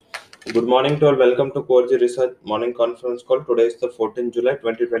Good morning to all. Welcome to Core G Research Morning Conference Call. Today is the 14 जुलाई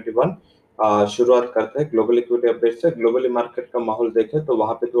 2021. शुरुआत करते हैं global equity update से। Globally market का माहौल देखें तो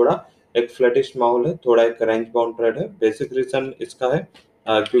वहां पे थोड़ा एक फ्लैटिश माहौल है, थोड़ा एक रेंज बाउंड ट्रेड है। बेसिक रीजन इसका है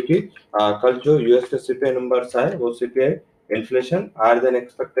क्योंकि कल जो यूएस के सीपीआई नंबर्स आए वो CPI inflation higher than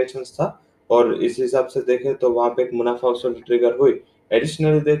expectations था और इस हिसाब से देखें तो वहां पे एक मुनाफा वसूली ट्रिगर हुई।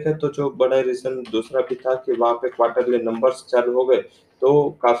 एडिशनली देखें तो जो बड़ा रीजन दूसरा भी था कि वहां पे क्वार्टरली नंबर्स चालू हो गए तो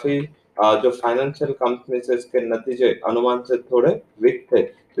काफी जो फाइनेंशियल कंपनीज है इसके नतीजे अनुमान से थोड़े वीक थे,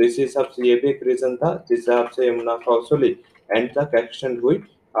 तो इस हिसाब से ये भी एक रीजन था जिस हिसाब से ये मुनाफा वसूली एंड तक एक्सटेंड हुई।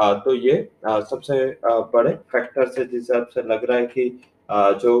 तो ये सबसे बड़े फैक्टर से जिस हिसाब से लग रहा है कि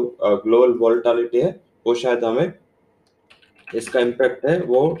जो ग्लोबल वोलेटिलिटी है वो शायद हमें इसका इम्पैक्ट है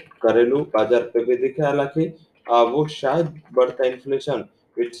वो घरेलू बाजार पे भी दिखे। हालांकि वो शायद बढ़ता inflation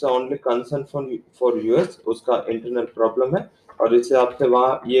it's only concern for US, उसका इंटरनल प्रॉब्लम है और इस हिसाब से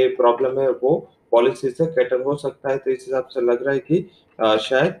वहाँ ये प्रॉब्लम है वो पॉलिसी से कैटर हो सकता है। तो इस हिसाब से लग रहा है कि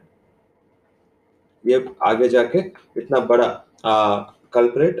शायद ये आगे जाके इतना बड़ा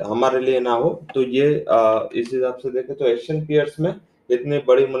कल्प्रेट हमारे लिए ना हो। तो ये इस हिसाब से देखें तो एशियन पीयर्स में इतनी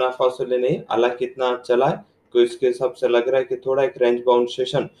बड़ी मुनाफा वसूली नहीं, हालांकि इतना चला है तो इसके हिसाब से लग रहा है कि थोड़ा एक रेंज बाउंड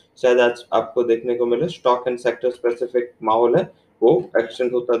सेशन शायद आज आपको देखने को मिले। स्टॉक एंड सेक्टर स्पेसिफिक माहौल है वो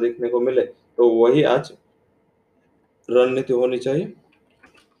एक्सटेंड होता देखने को मिले, तो वही आज रणनीति होनी चाहिए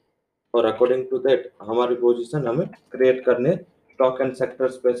और अकॉर्डिंग टू दैट हमारी पोजीशन हमें क्रिएट करने। Stock and sector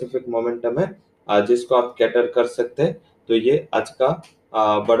specific momentum है जिसको आप कैटर कर सकते हैं। तो ये आज का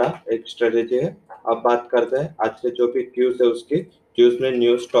बड़ा एक स्ट्रेटेजी है। अब बात करते हैं आज के जो भी क्यूज है उसकी। क्यूज में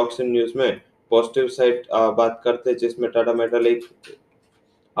न्यूज, स्टॉक्स एंड न्यूज में पॉजिटिव साइड बात करते हैं जिसमें टाटा मेटालिक,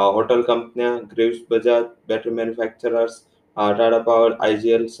 होटल कंपनियां, Greaves Bajaj, battery manufacturers, Tata Power,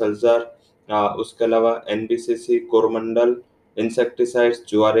 IGL, Salzer, उसके अलावा NBCC, Coromandel, insecticides,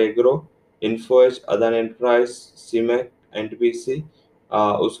 Zuari Agro, Info Edge, Adani Enterprise, Seamec, NTPC,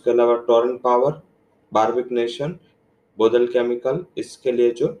 उसके अलावा Torrent Power, Barbeque Nation, Bodal Chemical. इसके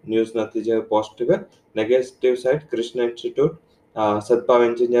लिए जो न्यूज नतीजे पॉजिटिव है। Negative side Krishna Institute, Sadbhav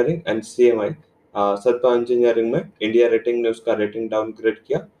Engineering and CMI. Sadbhav Engineering में इंडिया रेटिंग ने उसका रेटिंग डाउनग्रेड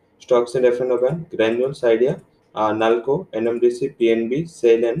किया। Stocks and F and ban, Granules, Idea, Nalco, NMDC, PNB,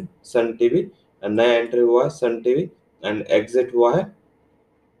 SAIL and Sun TV. नया एंट्री हुआ है सन टीवी एंड एग्जिट हुआ है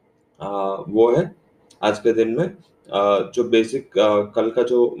वो है आज के दिन में जो बेसिक कल का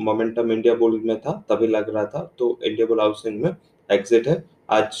जो मोमेंटम इंडिया बुल में था तभी लग रहा था, तो इंडिया बुल हाउसिंग में एग्जिट है।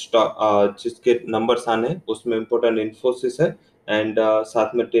 आज स्टॉक जिसके नंबर्स आने हैं उसमें इम्पोर्टेंट इन्फोसिस है एंड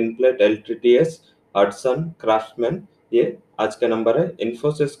साथ में tin plate, LTTS, Hudson, Craftsman, ये आज का नंबर है।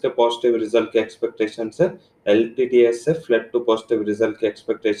 इन्फोसिस के पॉजिटिव रिजल्ट के एक्सपेक्टेशन से, एलटीटीएस से फ्लैट टू पॉजिटिव रिजल्ट के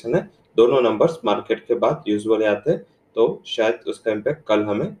एक्सपेक्टेशन है। दोनों नंबर्स मार्केट के बाद यूजुअली आते हैं, तो शायद उसका इम्पैक्ट कल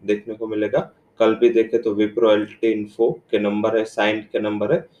हमें देखने को मिलेगा। कल भी देखे तो विप्रो, एलटी इन्फो के नंबर है, साइंट के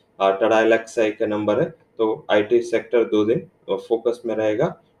नंबर है, टाटा एलेक्साई के नंबर है। तो आईटी सेक्टर 2 दिन फोकस में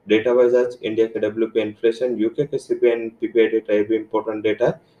रहेगा। डेटा वाइज आज इंडिया के डब्ल्यूपी इन्फ्लेशन, यूके के सीपीआई एंड पीपीआई डेटा, ये भी इंपॉर्टेंट डेटा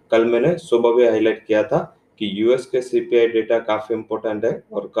है। कल मैंने सुबह भी हाईलाइट किया था कि यूएस के सीपीआई डेटा काफी इंपॉर्टेंट है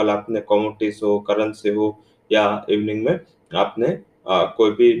और कल आपने कमोडिटीज हो, करेंसी हो या इवनिंग में आपने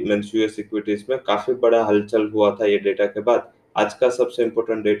कोई भी मीन्स यूएस इक्विटीज में काफी बड़ा हलचल हुआ था ये डेटा के बाद। आज का सबसे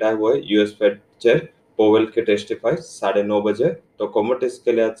इम्पोर्टेंट डेटा है वो है यूएस फेड चेयर पोवेल के टेस्टिफाई 9:30 बजे। तो कमोडिटीज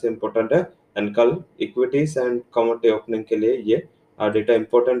के लिए आज से इम्पोर्टेंट है एंड कल इक्विटीज एंड कमोडिटी ओपनिंग के लिए ये डेटा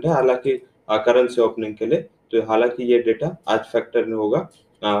इम्पोर्टेंट है। हालांकि करेंसी ओपनिंग के लिए तो हालांकि ये डेटा आज फैक्टर नहीं होगा।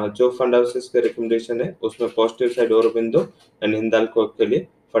 जो फंड हाउसेस के रिकमेंडेशन है उसमें positive side Aurobindo and Hindalco के लिए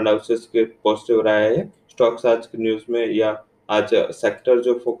फंड हाउसेस के पॉजिटिव राय है। स्टॉक्स आज की न्यूज में या आज सेक्टर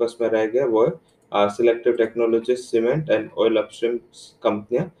जो फोकस में रह गया वो है selective technology, cement and oil upstream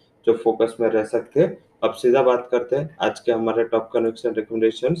कंपनियां जो फोकस में रह सकते हैं। अब सीधा बात करते हैं आज के हमारे टॉप कन्विक्शन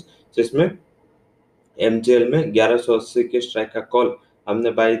रिकमेंडेशंस, जिसमें एमजीएल में 1180 के स्ट्राइक का कॉल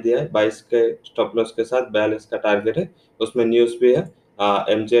हमने बाई दिया है 22 के स्टॉप लॉस के साथ, 42 का टारगेट है। उसमें न्यूज भी है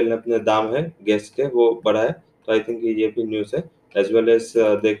एमजीएल ने अपने दाम है गैस के वो बढ़ाए, तो आई थिंक ये भी न्यूज है। एज वेल एज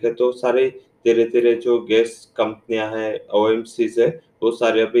देखे तो सारे धीरे धीरे जो गैस कंपनियां हैं, ओएमसीज है, वो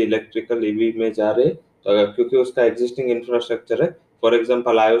सारे अभी इलेक्ट्रिकल ईवी में जा रहे हैं। क्योंकि उसका एग्जिस्टिंग इंफ्रास्ट्रक्चर है। For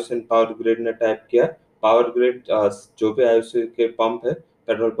example IOC power grid ने टाइप किया, पावर ग्रिड जो भी आईओसी के पंप है,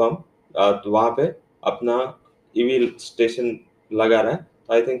 पेट्रोल पंप, तो वहां पे अपना ईवी स्टेशन लगा रहा है।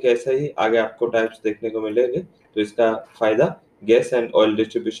 तो आई थिंक ऐसे ही आगे आपको टाइप्स देखने को मिलेंगे, तो इसका फायदा गैस एंड ऑयल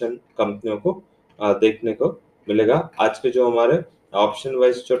डिस्ट्रीब्यूशन कंपनियों को देखने को मिलेगा। आज के जो हमारे ऑप्शन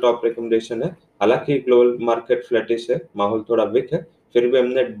वाइज जो टॉप रिकमेंडेशन है, हालांकि ग्लोबल मार्केट फ्लैटिश है, माहौल थोड़ा वीक है, फिर भी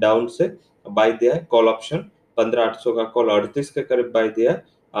हमने डाउन से बाय दिया है कॉल ऑप्शन 15,800 का कॉल 38 के करीब बाय दिया है।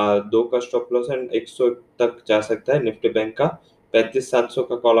 2 का स्टॉप लॉस एंड 100 तक जा सकता है। निफ्टी बैंक का 35,700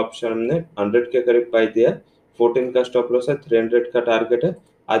 का कॉल ऑप्शन हमने 100 के करीब बाय दिया है। 14 का स्टॉप लॉस है, 300 का टारगेट है।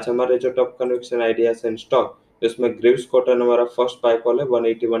 आज हमारे जो top conviction ideas and stock, इसमें ग्रीव्स कॉटन हमारा फर्स्ट बाय कॉल है,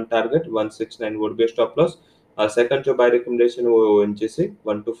 181 target, 169 would be stop loss. Second जो बाय रिकमेंडेशन वो ONGC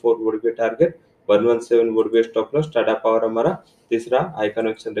 124 would be target, 117 would be stop loss. Tata power हमारा तीसरा हाई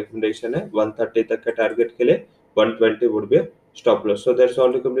कन्विक्शन रिकमेंडेशन है, 130 तक के टारगेट के लिए, 120 would be stop loss. So that's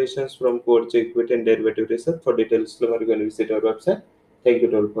all recommendations from Core Equity and Derivative Research. For details, you can visit our website. Thank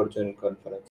you all for joining conference.